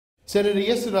Senator,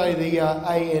 yesterday the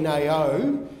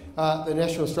ANAO, the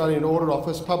National Australian Audit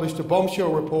Office, published a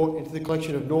bombshell report into the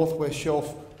collection of North West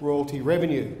Shelf royalty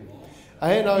revenue.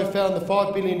 ANAO found the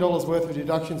 $5 billion worth of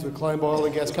deductions were claimed by oil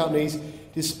and gas companies,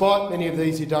 despite many of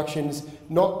these deductions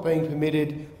not being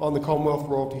permitted on the Commonwealth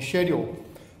royalty schedule.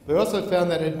 They also found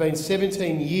that it had been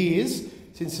 17 years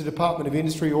since the Department of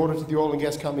Industry audited the oil and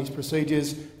gas companies'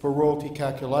 procedures for royalty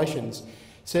calculations.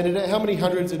 Senator, how many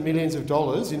hundreds of millions of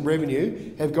dollars in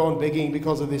revenue have gone begging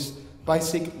because of this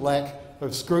basic lack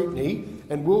of scrutiny,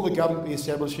 and will the government be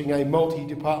establishing a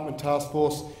multi-department task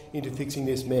force into fixing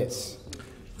this mess?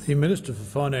 The Minister for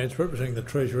Finance, representing the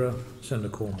Treasurer, Senator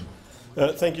Cormann.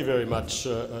 Thank you very much,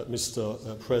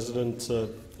 Mr. President.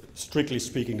 Strictly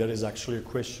speaking, that is actually a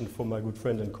question for my good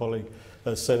friend and colleague,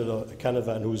 Senator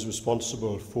Canavan, who is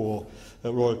responsible for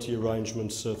royalty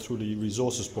arrangements through the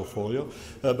resources portfolio.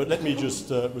 But let me just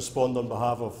respond on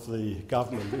behalf of the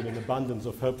government in an abundance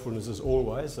of helpfulness as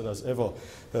always and as ever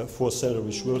for Senator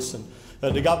whish-wilson.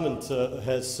 The government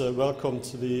has welcomed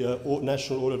the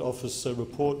National Audit Office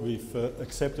report. We've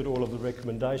accepted all of the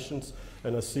recommendations,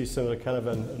 and I see Senator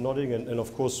Canavan nodding, and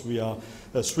of course we are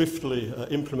swiftly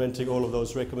implementing all of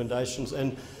those recommendations.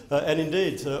 And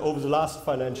indeed, over the last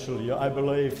financial year, I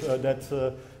believe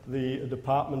that the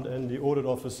Department and the Audit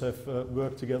Office have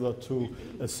worked together to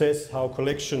assess how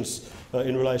collections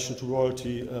in relation to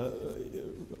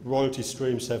royalty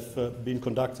streams have been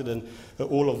conducted, and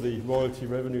all of the royalty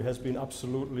revenue has been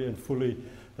absolutely and fully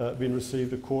been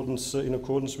received in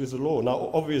accordance with the law.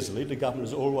 Now, obviously, the government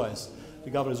is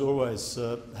always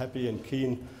happy and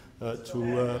keen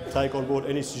to take on board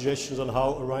any suggestions on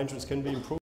how arrangements can be improved.